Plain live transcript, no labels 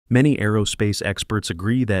Many aerospace experts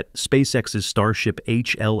agree that SpaceX's Starship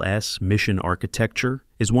HLS mission architecture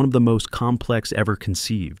is one of the most complex ever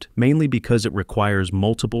conceived, mainly because it requires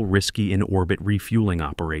multiple risky in-orbit refueling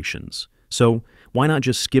operations. So, why not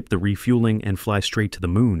just skip the refueling and fly straight to the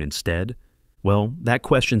moon instead? Well, that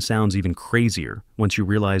question sounds even crazier once you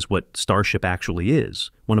realize what Starship actually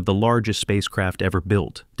is, one of the largest spacecraft ever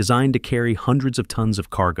built, designed to carry hundreds of tons of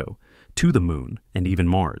cargo to the moon and even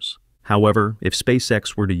Mars. However, if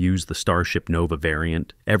SpaceX were to use the Starship Nova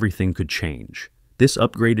variant, everything could change. This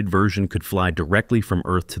upgraded version could fly directly from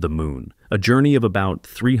Earth to the moon, a journey of about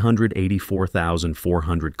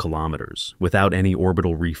 384,400 kilometers, without any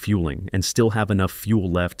orbital refueling, and still have enough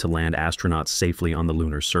fuel left to land astronauts safely on the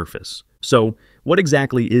lunar surface. So, what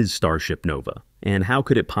exactly is Starship Nova, and how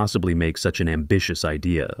could it possibly make such an ambitious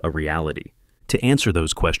idea a reality? To answer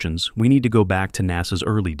those questions, we need to go back to NASA's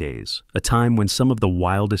early days, a time when some of the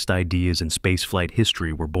wildest ideas in spaceflight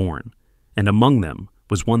history were born. And among them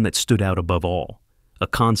was one that stood out above all, a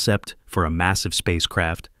concept for a massive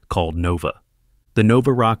spacecraft called Nova. The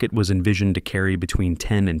Nova rocket was envisioned to carry between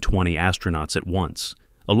 10 and 20 astronauts at once,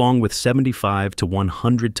 along with 75 to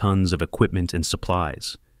 100 tons of equipment and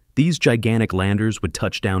supplies. These gigantic landers would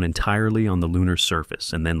touch down entirely on the lunar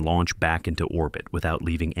surface and then launch back into orbit without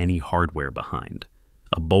leaving any hardware behind.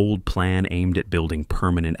 A bold plan aimed at building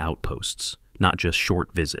permanent outposts, not just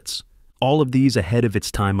short visits. All of these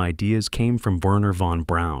ahead-of-its-time ideas came from Wernher von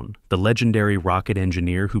Braun, the legendary rocket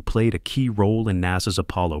engineer who played a key role in NASA's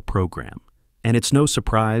Apollo program. And it's no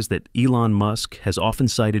surprise that Elon Musk has often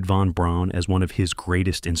cited von Braun as one of his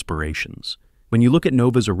greatest inspirations. When you look at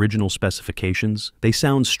Nova's original specifications, they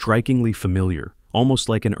sound strikingly familiar, almost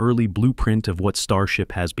like an early blueprint of what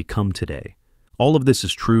Starship has become today. All of this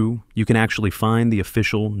is true. You can actually find the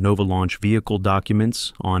official Nova launch vehicle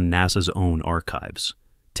documents on NASA's own archives.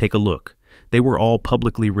 Take a look. They were all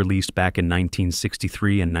publicly released back in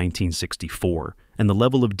 1963 and 1964, and the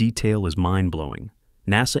level of detail is mind-blowing.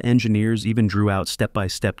 NASA engineers even drew out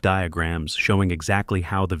step-by-step diagrams showing exactly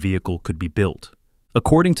how the vehicle could be built.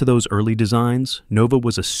 According to those early designs, Nova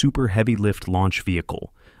was a super heavy-lift launch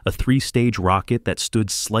vehicle, a 3-stage rocket that stood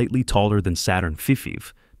slightly taller than Saturn V,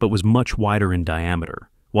 but was much wider in diameter.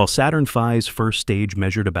 While Saturn V's first stage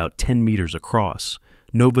measured about 10 meters across,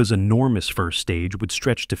 Nova's enormous first stage would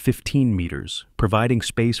stretch to 15 meters, providing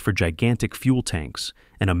space for gigantic fuel tanks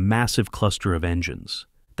and a massive cluster of engines.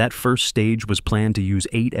 That first stage was planned to use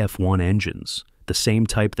 8 F1 engines, the same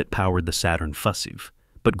type that powered the Saturn V,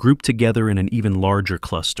 but grouped together in an even larger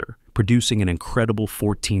cluster, producing an incredible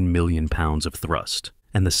 14 million pounds of thrust.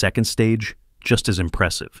 And the second stage? Just as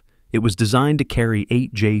impressive. It was designed to carry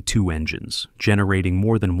 8 J2 engines, generating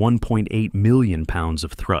more than 1.8 million pounds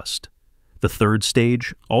of thrust. The third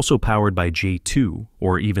stage, also powered by J2,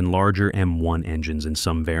 or even larger M1 engines in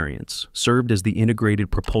some variants, served as the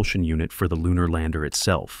integrated propulsion unit for the lunar lander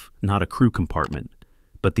itself, not a crew compartment,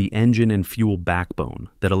 but the engine and fuel backbone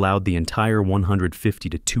that allowed the entire 150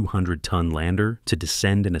 to 200-ton lander to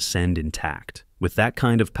descend and ascend intact. With that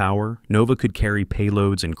kind of power, Nova could carry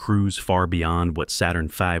payloads and crews far beyond what Saturn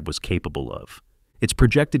V was capable of. Its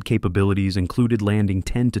projected capabilities included landing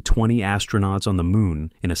 10 to 20 astronauts on the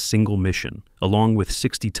moon in a single mission, along with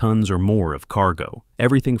 60 tons or more of cargo,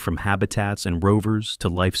 everything from habitats and rovers to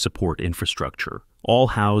life support infrastructure, all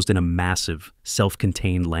housed in a massive,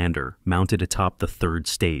 self-contained lander mounted atop the third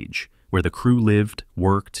stage, where the crew lived,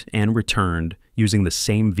 worked, and returned using the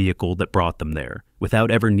same vehicle that brought them there,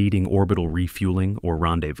 without ever needing orbital refueling or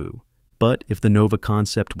rendezvous. But if the Nova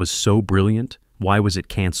concept was so brilliant, why was it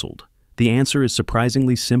canceled? The answer is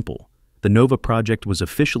surprisingly simple. The Nova project was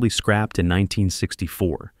officially scrapped in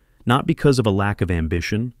 1964, not because of a lack of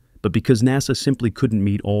ambition, but because NASA simply couldn't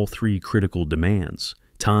meet all 3 critical demands: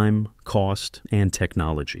 time, cost, and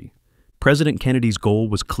technology. President Kennedy's goal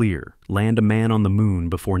was clear: land a man on the moon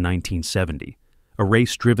before 1970, a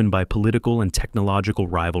race driven by political and technological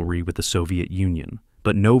rivalry with the Soviet Union.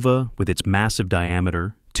 But Nova, with its massive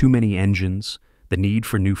diameter, too many engines, the need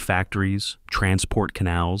for new factories, transport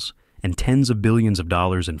canals, and tens of billions of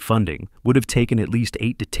dollars in funding, would have taken at least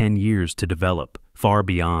 8 to 10 years to develop, far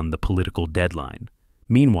beyond the political deadline.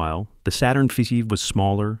 Meanwhile, the Saturn V was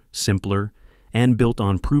smaller, simpler, and built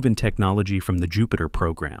on proven technology from the Jupiter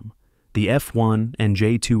program. The F1 and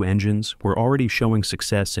J2 engines were already showing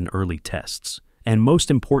success in early tests. And most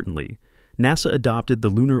importantly, NASA adopted the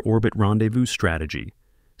Lunar Orbit Rendezvous strategy,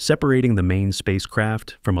 separating the main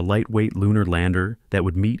spacecraft from a lightweight lunar lander that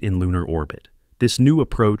would meet in lunar orbit. This new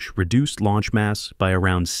approach reduced launch mass by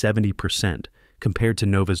around 70% compared to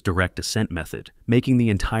Nova's direct ascent method, making the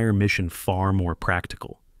entire mission far more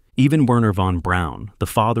practical. Even Wernher von Braun, the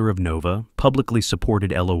father of Nova, publicly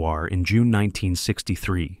supported LOR in June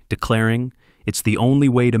 1963, declaring, "It's the only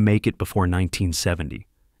way to make it before 1970.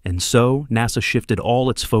 And so, NASA shifted all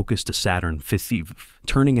its focus to Saturn V,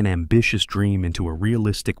 turning an ambitious dream into a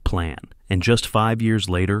realistic plan. And just 5 years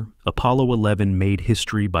later, Apollo 11 made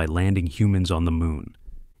history by landing humans on the moon.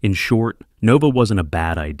 In short, Nova wasn't a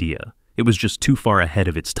bad idea. It was just too far ahead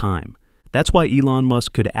of its time. That's why Elon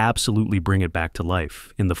Musk could absolutely bring it back to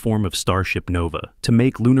life in the form of Starship Nova to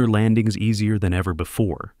make lunar landings easier than ever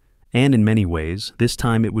before. And in many ways, this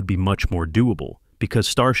time it would be much more doable, because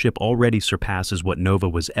Starship already surpasses what Nova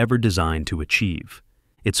was ever designed to achieve.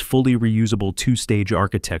 Its fully reusable two-stage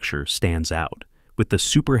architecture stands out, with the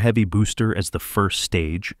Super Heavy booster as the first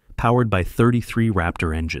stage, powered by 33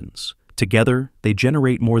 Raptor engines. Together, they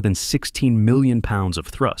generate more than 16 million pounds of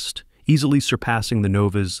thrust, easily surpassing the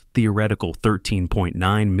Nova's theoretical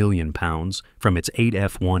 13.9 million pounds from its 8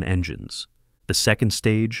 F1 engines. The second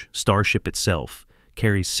stage, Starship itself,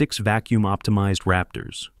 carries 6 vacuum-optimized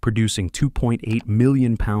Raptors, producing 2.8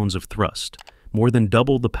 million pounds of thrust, more than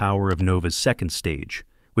double the power of Nova's second stage,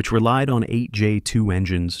 which relied on 8 J2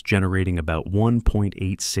 engines generating about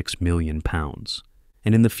 1.86 million pounds.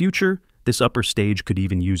 And in the future, this upper stage could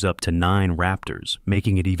even use up to 9 Raptors,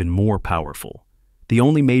 making it even more powerful. The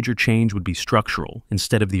only major change would be structural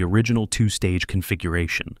instead of the original 2-stage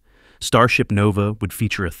configuration. Starship Nova would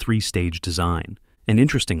feature a 3-stage design. And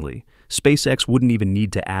interestingly, SpaceX wouldn't even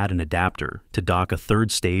need to add an adapter to dock a 3rd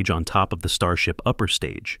stage on top of the Starship upper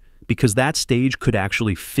stage, because that stage could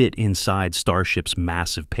actually fit inside Starship's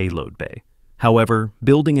massive payload bay. However,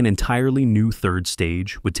 building an entirely new 3rd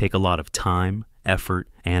stage would take a lot of time, effort,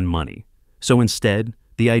 and money. So instead,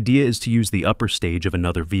 the idea is to use the upper stage of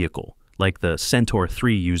another vehicle, like the Centaur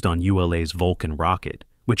 3 used on ULA's Vulcan rocket,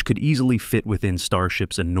 which could easily fit within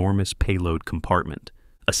Starship's enormous payload compartment.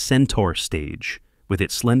 A Centaur stage, with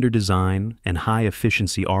its slender design and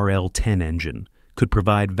high-efficiency RL-10 engine, could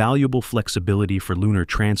provide valuable flexibility for lunar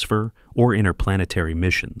transfer or interplanetary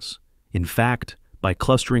missions. In fact, by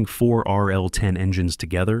clustering 4 RL-10 engines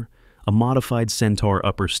together, a modified Centaur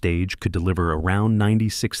upper stage could deliver around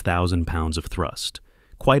 96,000 pounds of thrust,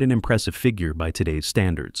 quite an impressive figure by today's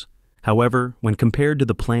standards. However, when compared to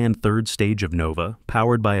the planned 3rd stage of Nova,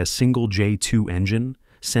 powered by a single J2 engine,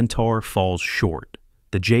 Centaur falls short.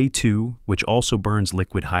 The J2, which also burns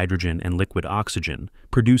liquid hydrogen and liquid oxygen,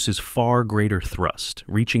 produces far greater thrust,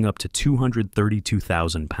 reaching up to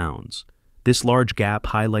 232,000 pounds. This large gap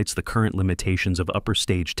highlights the current limitations of upper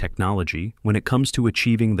stage technology when it comes to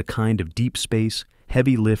achieving the kind of deep space,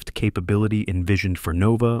 heavy lift capability envisioned for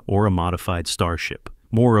Nova or a modified Starship.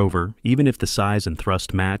 Moreover, even if the size and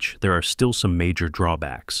thrust match, there are still some major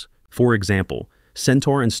drawbacks. For example,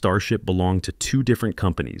 Centaur and Starship belong to 2 different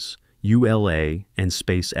companies, ULA and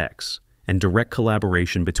SpaceX, and direct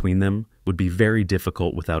collaboration between them would be very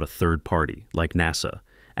difficult without a third party, like NASA,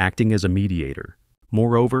 acting as a mediator.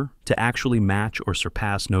 Moreover, to actually match or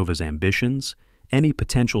surpass Nova's ambitions, any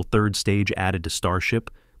potential 3rd stage added to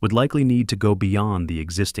Starship would likely need to go beyond the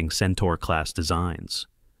existing Centaur-class designs.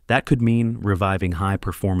 That could mean reviving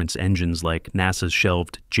high-performance engines like NASA's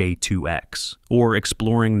shelved J2X, or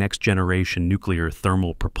exploring next-generation nuclear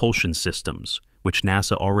thermal propulsion systems, which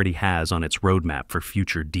NASA already has on its roadmap for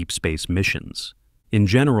future deep space missions. In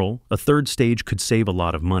general, a 3rd stage could save a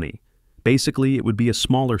lot of money. Basically, it would be a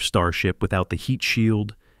smaller Starship without the heat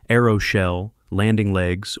shield, aeroshell, landing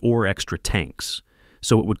legs, or extra tanks,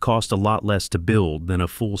 so it would cost a lot less to build than a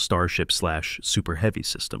full Starship/Super Heavy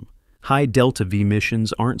system. High delta-V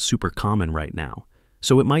missions aren't super common right now,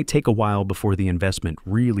 so it might take a while before the investment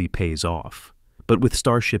really pays off. But with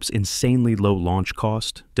Starship's insanely low launch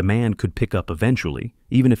cost, demand could pick up eventually,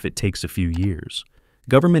 even if it takes a few years.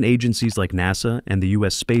 Government agencies like NASA and the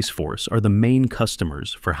US Space Force are the main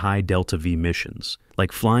customers for high delta-V missions,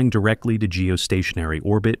 like flying directly to geostationary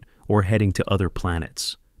orbit or heading to other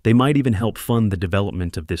planets. They might even help fund the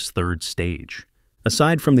development of this 3rd stage.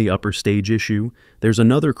 Aside from the upper stage issue, there's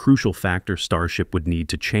another crucial factor Starship would need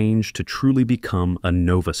to change to truly become a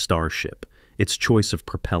Nova Starship: its choice of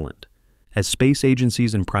propellant. As space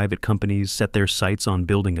agencies and private companies set their sights on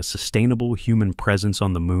building a sustainable human presence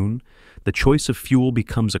on the moon, the choice of fuel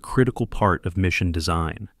becomes a critical part of mission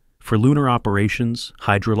design. For lunar operations,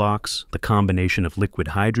 hydrolox, the combination of liquid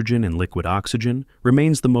hydrogen and liquid oxygen,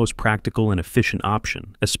 remains the most practical and efficient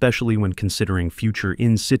option, especially when considering future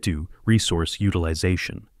in-situ resource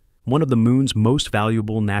utilization. One of the moon's most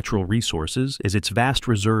valuable natural resources is its vast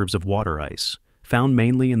reserves of water ice, found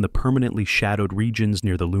mainly in the permanently shadowed regions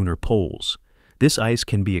near the lunar poles. This ice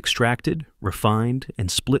can be extracted, refined, and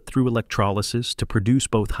split through electrolysis to produce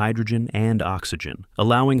both hydrogen and oxygen,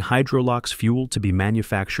 allowing Hydrolox fuel to be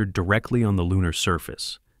manufactured directly on the lunar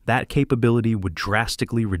surface. That capability would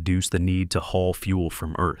drastically reduce the need to haul fuel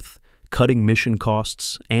from Earth, cutting mission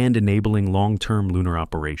costs and enabling long-term lunar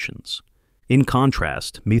operations. In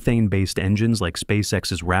contrast, methane-based engines like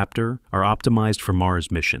SpaceX's Raptor are optimized for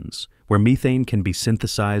Mars missions, where methane can be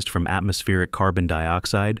synthesized from atmospheric carbon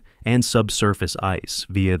dioxide and subsurface ice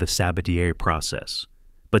via the Sabatier process.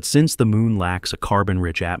 But since the Moon lacks a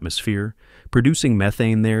carbon-rich atmosphere, producing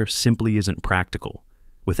methane there simply isn't practical.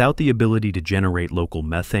 Without the ability to generate local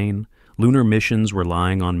methane, lunar missions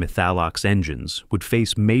relying on Methalox engines would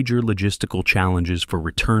face major logistical challenges for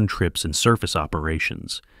return trips and surface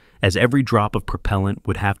operations, as every drop of propellant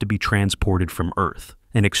would have to be transported from Earth,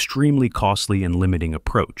 an extremely costly and limiting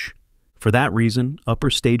approach. For that reason,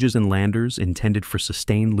 upper stages and landers intended for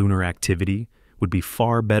sustained lunar activity would be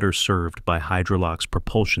far better served by Hydrolox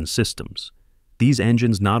propulsion systems. These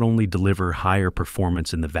engines not only deliver higher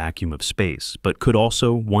performance in the vacuum of space, but could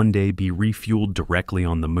also one day be refueled directly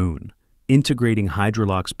on the Moon. Integrating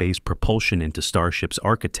Hydrolox-based propulsion into Starship's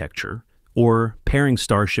architecture, or pairing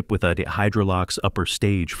Starship with a Hydrolox upper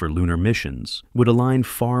stage for lunar missions, would align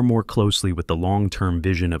far more closely with the long-term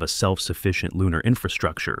vision of a self-sufficient lunar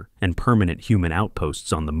infrastructure and permanent human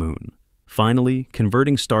outposts on the Moon. Finally,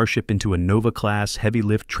 converting Starship into a Nova-class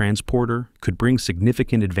heavy-lift transporter could bring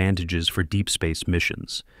significant advantages for deep space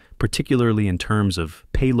missions, particularly in terms of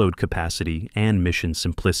payload capacity and mission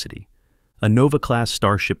simplicity. A Nova-class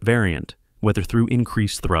Starship variant, whether through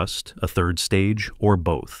increased thrust, a third stage, or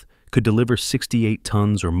both, could deliver 68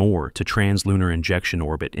 tons or more to translunar injection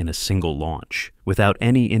orbit in a single launch, without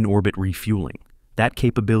any in-orbit refueling. That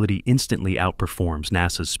capability instantly outperforms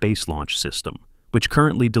NASA's Space Launch System, which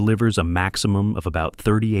currently delivers a maximum of about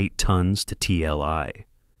 38 tons to TLI.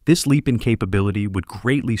 This leap in capability would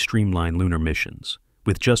greatly streamline lunar missions.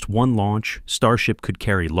 With just one launch, Starship could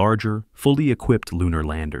carry larger, fully equipped lunar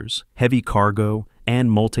landers, heavy cargo,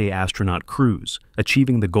 and multi-astronaut crews,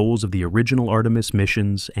 achieving the goals of the original Artemis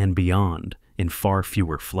missions and beyond in far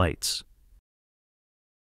fewer flights.